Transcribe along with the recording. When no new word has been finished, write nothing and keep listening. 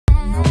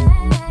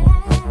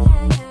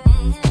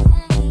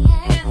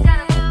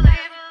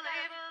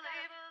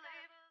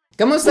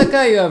Kamusta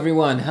kayo,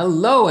 everyone?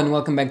 Hello and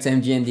welcome back to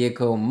MGN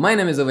Diego. My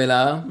name is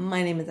Ovela.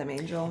 My name is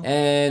Angel.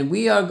 And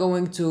we are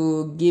going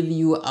to give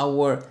you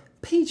our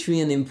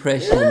Patreon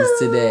impressions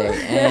today.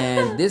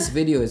 And this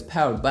video is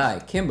powered by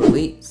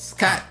Kimberly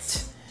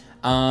Scott.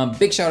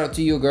 Big shout out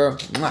to you, girl.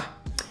 Mwah.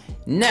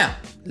 Now,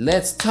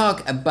 let's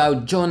talk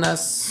about Jona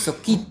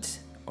Soquite.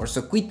 Or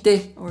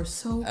Soquite. Or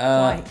So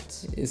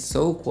Quiet. It's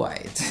So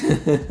Quiet.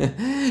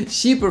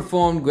 She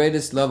performed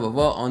Greatest Love of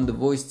All on The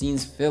Voice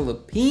Teens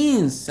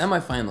Philippines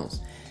Semifinals.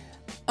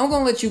 I'm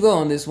gonna let you go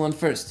on this one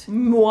first.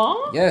 Moi?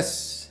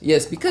 Yes,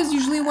 because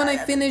usually when I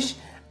finish,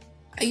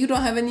 you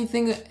don't have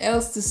anything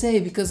else to say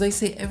because I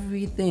say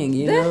everything,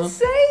 you know? Then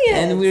say it!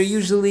 And we're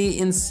usually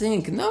in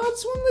sync. No, I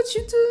just want to let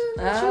you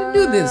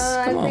do this.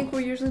 Come on. I think we're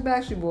usually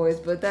Backstreet Boys,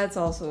 but that's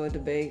also a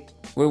debate.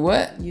 We're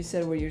what? You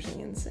said we're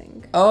usually in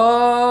sync.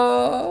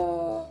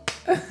 Oh!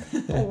 Go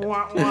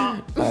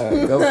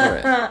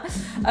for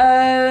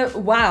it.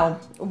 Wow.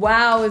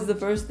 Wow is the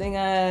first thing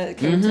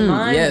came to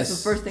mind. Yes.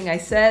 It's the first thing I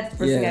said, the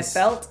first thing I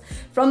felt.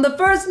 From the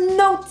first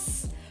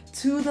notes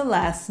to the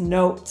last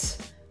note.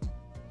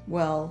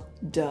 Well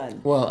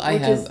done. Well, I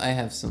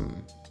have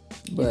some.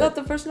 You thought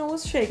the first note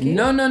was shaky?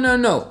 No.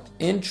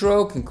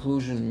 Intro,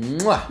 conclusion,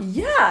 mwah.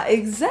 Yeah,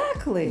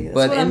 exactly. That's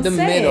but what in I'm the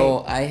saying.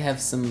 middle, I have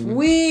some.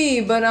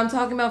 But I'm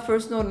talking about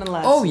first note and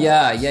last. Oh note,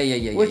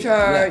 yeah. Which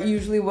are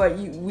usually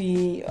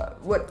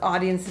what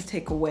audiences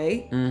take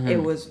away.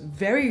 It was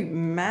very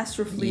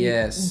masterfully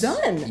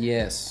done.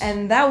 Yes.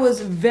 And that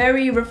was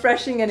very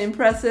refreshing and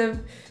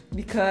impressive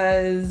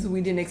because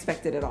we didn't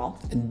expect it at all.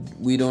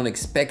 We don't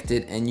expect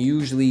it, and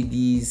usually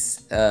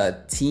these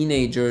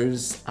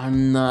teenagers are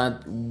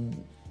not.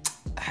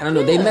 I don't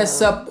know. They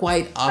mess up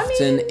quite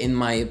often, in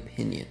my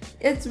opinion.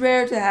 It's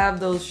rare to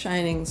have those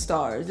shining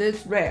stars.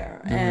 It's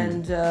rare.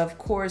 And of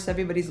course,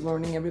 everybody's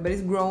learning,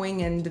 everybody's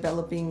growing and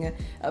developing.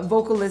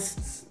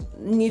 Vocalists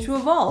need to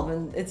evolve,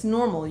 and it's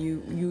normal.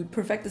 You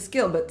perfect the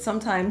skill, but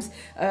sometimes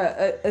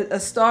a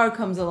star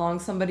comes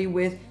along, somebody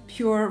with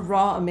pure,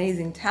 raw,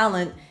 amazing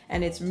talent,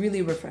 and it's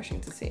really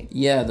refreshing to see.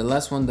 Yeah, the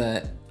last one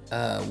that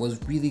was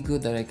really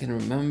good that I can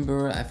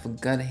remember. I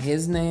forgot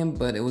his name,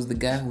 but it was the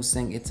guy who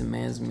sang "It's a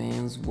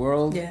Man's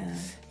World." Yeah,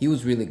 he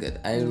was really good.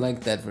 I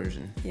liked that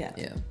version. Yeah,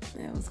 it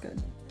was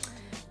good.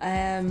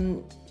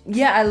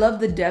 I love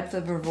the depth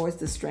of her voice,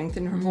 the strength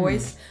in her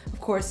voice. Of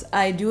course,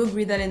 I do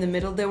agree that in the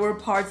middle there were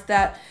parts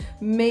that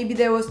maybe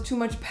there was too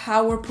much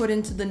power put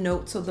into the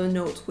notes, so the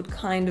notes would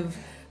kind of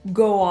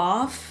go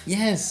off.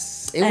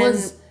 Yes, it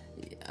was.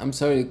 I'm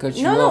sorry to cut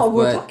you off. No,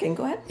 we're talking.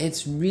 Go ahead.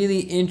 It's really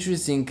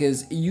interesting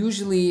because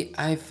usually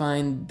I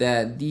find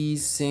that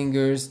these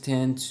singers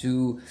tend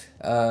to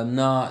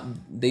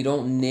they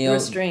don't nail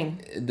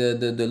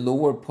the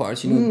lower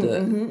parts, you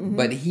know.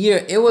 But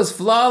here it was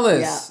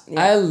flawless.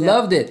 I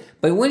loved it.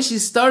 But when she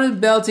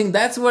started belting,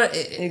 that's where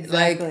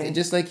like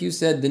just like you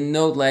said, the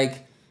note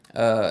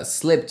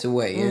slipped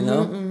away. You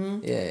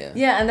know.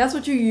 Yeah, and that's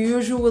what you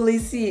usually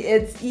see.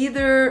 It's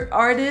either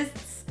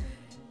artists,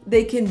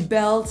 they can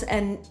belt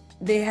and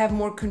they have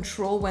more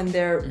control when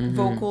their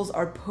vocals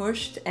are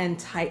pushed and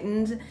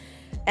tightened,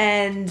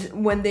 and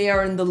when they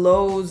are in the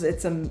lows,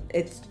 it's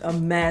a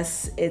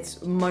mess.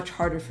 It's much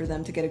harder for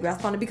them to get a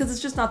grasp on it because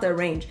it's just not their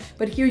range.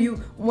 But here,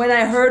 when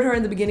I heard her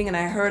in the beginning and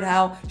I heard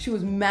how she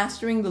was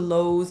mastering the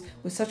lows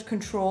with such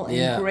control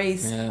and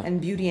grace and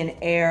beauty and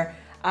air,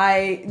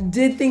 I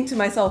did think to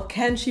myself,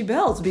 can she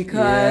belt?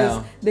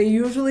 Because they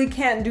usually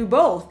can't do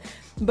both.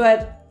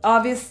 But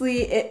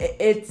obviously,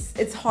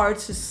 it's hard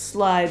to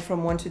slide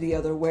from one to the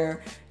other,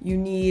 where you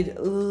need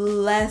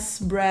less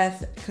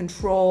breath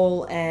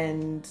control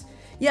and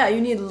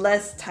you need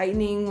less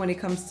tightening when it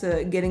comes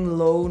to getting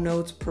low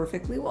notes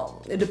perfectly.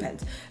 Well, it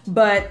depends,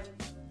 but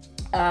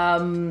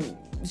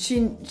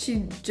she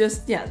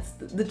just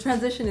the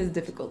transition is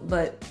difficult,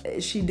 but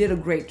she did a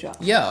great job.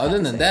 Yeah, other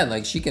than that,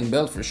 like, she can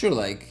belt for sure.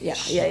 Like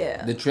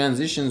the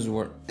transitions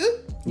were.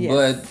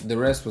 But the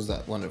rest was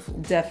wonderful.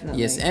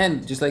 Definitely. Yes,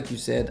 and just like you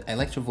said, I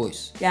liked her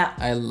voice. Yeah.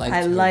 I like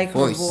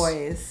her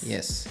voice.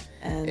 Yes.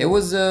 And it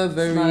was a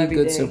very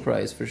good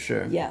surprise for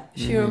sure. Yeah.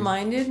 She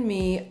reminded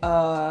me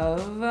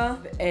of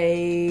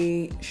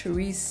a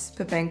Charisse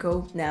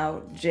Pepenko,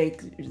 now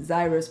Jake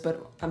Cyrus,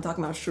 but I'm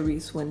talking about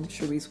Charisse when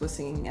Charisse was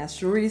singing as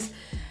Charisse.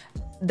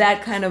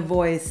 That kind of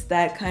voice,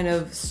 that kind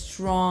of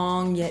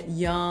strong yet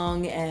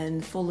young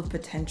and full of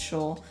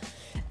potential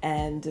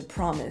and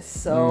promise.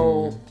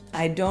 So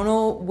I don't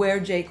know where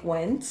Jake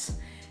went,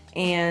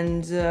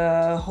 and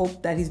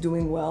hope that he's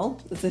doing well.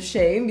 It's a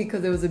shame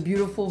because it was a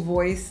beautiful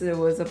voice. It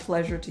was a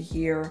pleasure to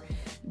hear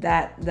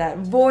that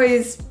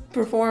voice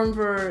perform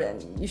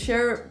and you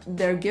share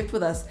their gift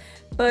with us.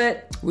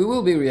 But we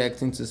will be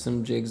reacting to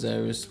some Jake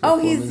Cyrus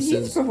performances.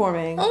 He's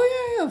performing.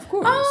 Oh yeah, of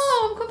course.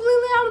 Oh, I'm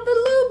completely out of the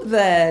loop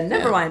then.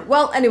 Never mind.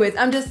 Well, anyways,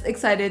 I'm just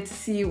excited to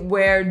see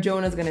where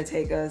Jona's gonna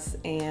take us,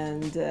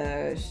 and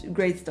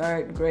great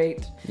start,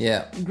 great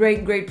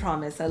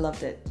promise. I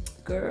loved it.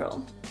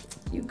 Girl,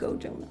 you go,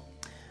 Jona.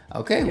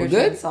 Okay, we're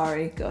good.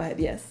 Sorry, go ahead.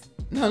 Yes.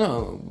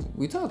 No,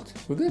 we talked.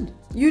 We're good.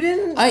 You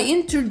didn't. I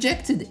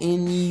interjected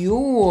in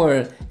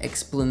your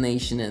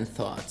explanation and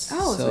thoughts.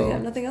 Oh, so you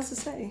have nothing else to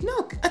say?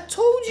 No, I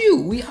told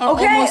you we are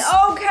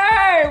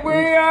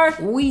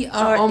we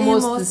are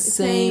almost the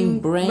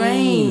same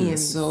brain.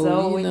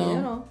 So you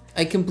know,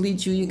 I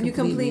complete you. You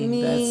complete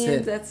me.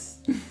 That's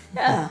it.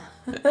 Yeah.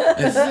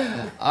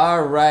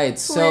 All right,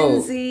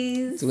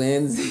 Twinsies. So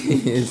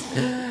twinsies.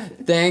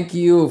 Thank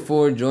you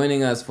for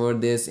joining us for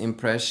this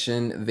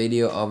impression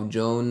video of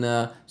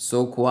Jona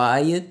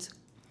Soquite.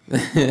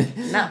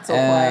 Not so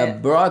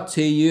quiet. Brought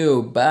to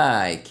you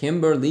by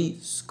Kimberly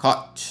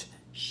Scott.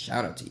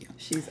 Shout out to you.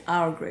 She's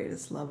our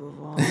greatest love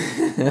of all.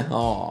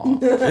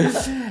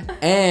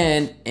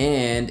 and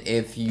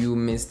if you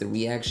missed the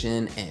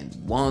reaction and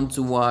want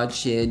to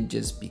watch it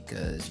just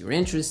because you're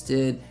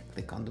interested,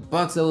 click on the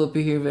box that will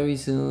appear here very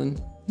soon.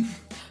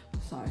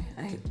 Sorry,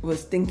 I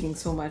was thinking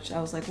so much.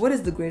 I was like, what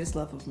is the greatest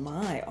love of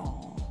my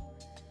all?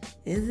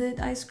 Is it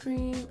ice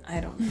cream? I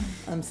don't know.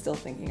 I'm still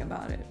thinking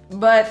about it.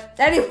 But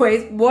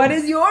anyways, what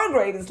is your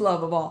greatest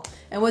love of all?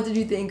 And what did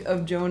you think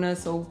of Jona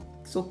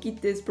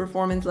Soquite's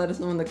performance? Let us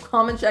know in the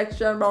comment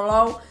section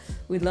below.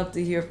 We'd love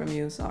to hear from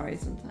you. Sorry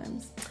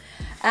sometimes.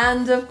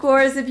 And of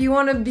course, if you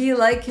want to be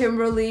like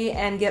Kimberly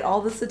and get all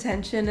this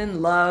attention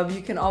and love,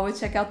 you can always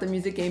check out the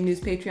Music Game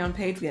News Patreon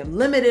page. We have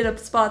limited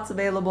spots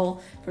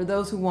available for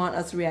those who want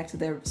us to react to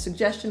their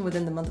suggestion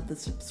within the month of the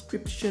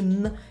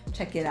subscription.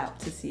 Check it out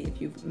to see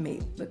if you've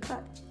made the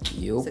cut.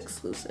 Yep. It's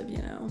exclusive, you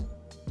know.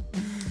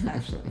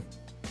 Actually,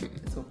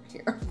 it's over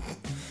here.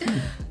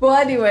 Well,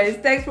 anyways,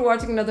 thanks for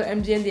watching another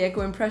MG and the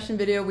Echo impression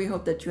video. We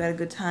hope that you had a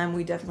good time.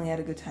 We definitely had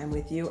a good time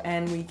with you,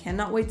 and we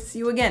cannot wait to see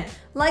you again.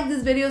 Like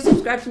this video,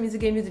 subscribe to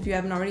Music Game News if you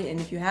haven't already, and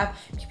if you have,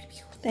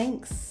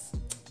 thanks.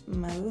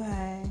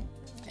 Mabuhay.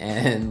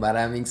 And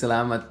maraming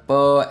salamat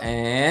po,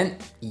 and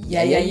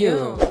yeah,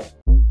 you.